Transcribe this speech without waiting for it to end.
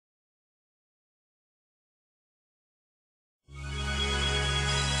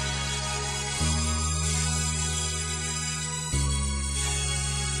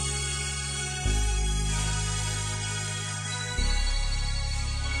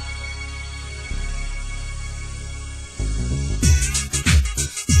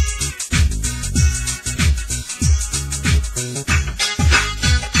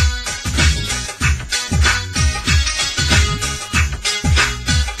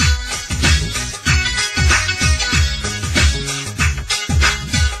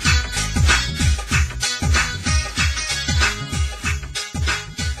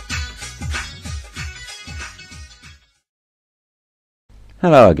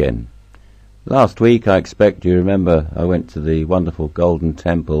Hello again. Last week, I expect you remember, I went to the wonderful Golden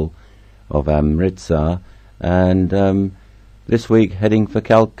Temple of Amritsar, and this week heading for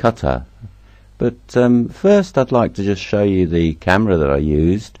Calcutta. But first I'd like to just show you the camera that I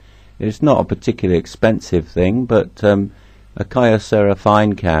used. It's not a particularly expensive thing, but a Kyocera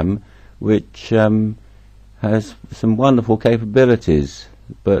fine cam, which has some wonderful capabilities,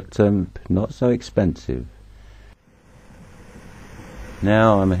 but not so expensive.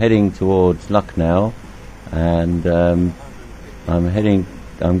 Now I'm heading towards Lucknow, and I'm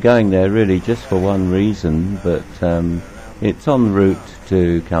going there really just for one reason, but it's en route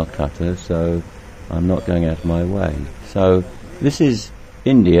to Calcutta, so I'm not going out of my way. So this is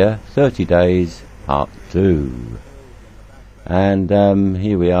India, 30 Days, Part 2. And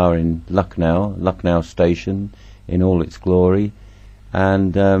here we are in Lucknow Station in all its glory,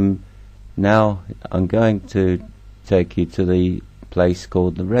 and now I'm going to take you to the place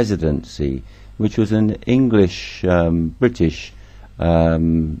called the Residency, which was an English British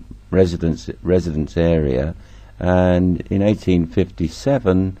residence area, and in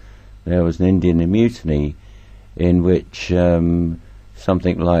 1857 there was an Indian mutiny in which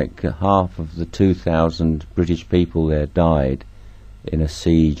something like half of the 2,000 British people there died in a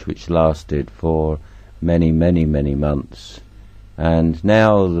siege which lasted for many months. And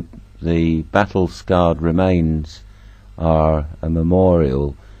now the battle-scarred remains are a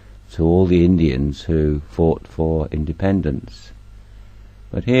memorial to all the Indians who fought for independence.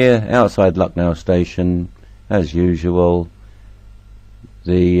 But here, outside Lucknow Station, as usual,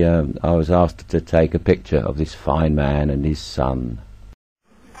 I was asked to take a picture of this fine man and his son.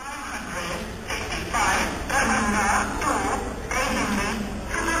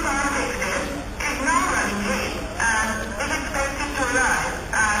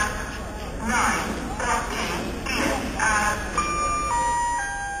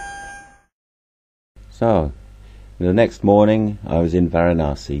 So, the next morning I was in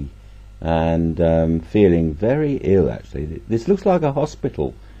Varanasi, and feeling very ill actually. This looks like a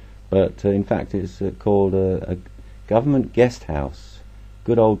hospital, but in fact it's called a government guest house.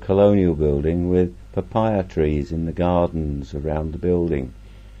 Good old colonial building with papaya trees in the gardens around the building.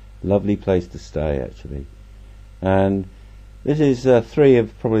 Lovely place to stay actually. And this is three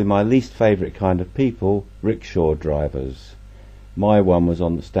of probably my least favourite kind of people, rickshaw drivers. My one was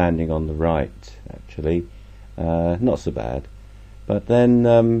standing on the right, actually, not so bad. But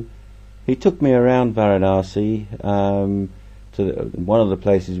then he took me around Varanasi. One of the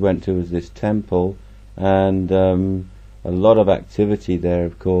places we went to was this temple, and a lot of activity there.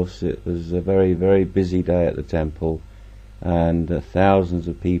 Of course, it was a very busy day at the temple, and thousands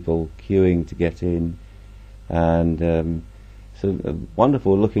of people queuing to get in. And it's a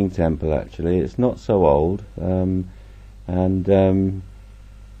wonderful looking temple actually. It's not so old. And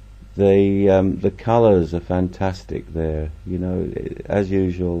the colours are fantastic there. You know, as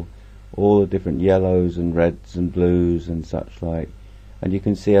usual, all the different yellows and reds and blues and such like. And you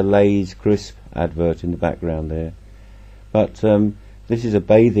can see a Lay's crisp advert in the background there. But this is a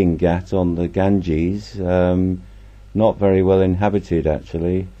bathing ghat on the Ganges, not very well inhabited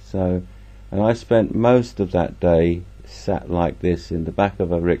actually. So, and I spent most of that day sat like this in the back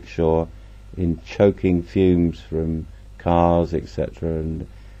of a rickshaw in choking fumes from cars, etc., and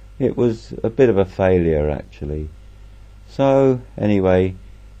it was a bit of a failure actually. So anyway,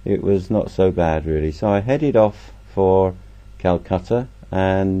 it was not so bad really. So I headed off for Calcutta,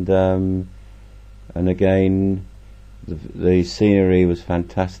 and again the scenery was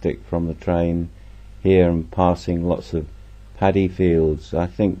fantastic from the train here, and passing lots of paddy fields. I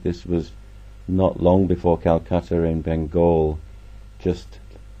think this was not long before Calcutta in Bengal, just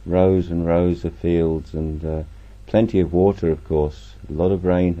rows and rows of fields, and plenty of water, of course. A lot of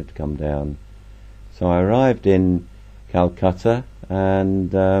rain had come down. So I arrived in Calcutta,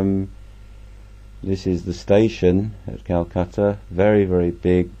 and this is the station at Calcutta. Very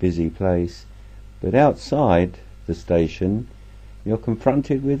big, busy place. But outside the station, you're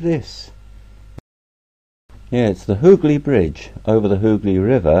confronted with this. Yeah, it's the Hooghly Bridge over the Hooghly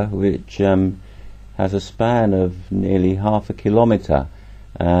River, which has a span of nearly half a kilometre,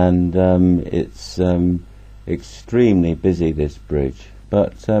 and it's extremely busy, this bridge.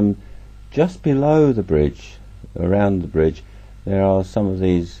 But just below the bridge, around the bridge, there are some of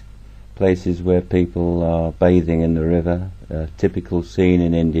these places where people are bathing in the river, a typical scene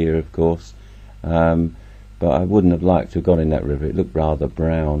in India, of course, but I wouldn't have liked to have gone in that river. It looked rather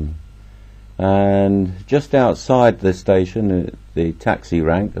brown. And just outside the station, the taxi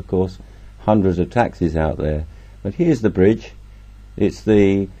rank, of course, hundreds of taxis out there. But here's the bridge. It's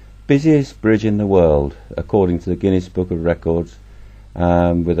the busiest bridge in the world, according to the Guinness Book of Records,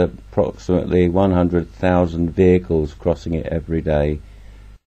 with approximately 100,000 vehicles crossing it every day.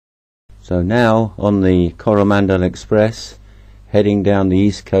 So now on the Coromandel Express, heading down the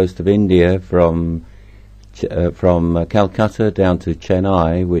east coast of India from Calcutta down to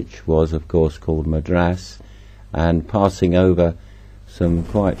Chennai, which was of course called Madras, and passing over some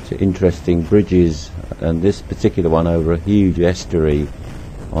quite interesting bridges, and this particular one over a huge estuary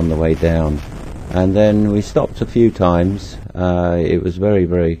on the way down. And then we stopped a few times. It was very,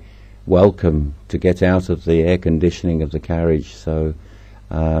 very welcome to get out of the air conditioning of the carriage, so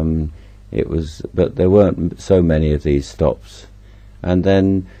but there weren't so many of these stops. And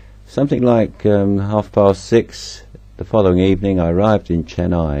then something like 6:30 the following evening, I arrived in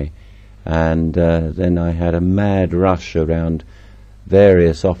Chennai, and then I had a mad rush around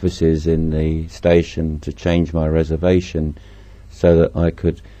various offices in the station to change my reservation so that I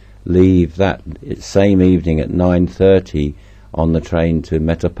could leave that same evening at 9:30 on the train to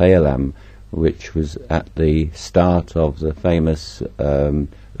Metappalam, which was at the start of the famous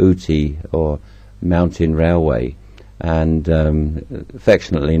Ooty or mountain railway, and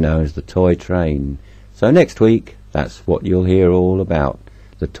affectionately known as the toy train. So next week, that's what you'll hear all about,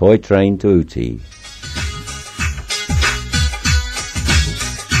 the toy train to Ooty.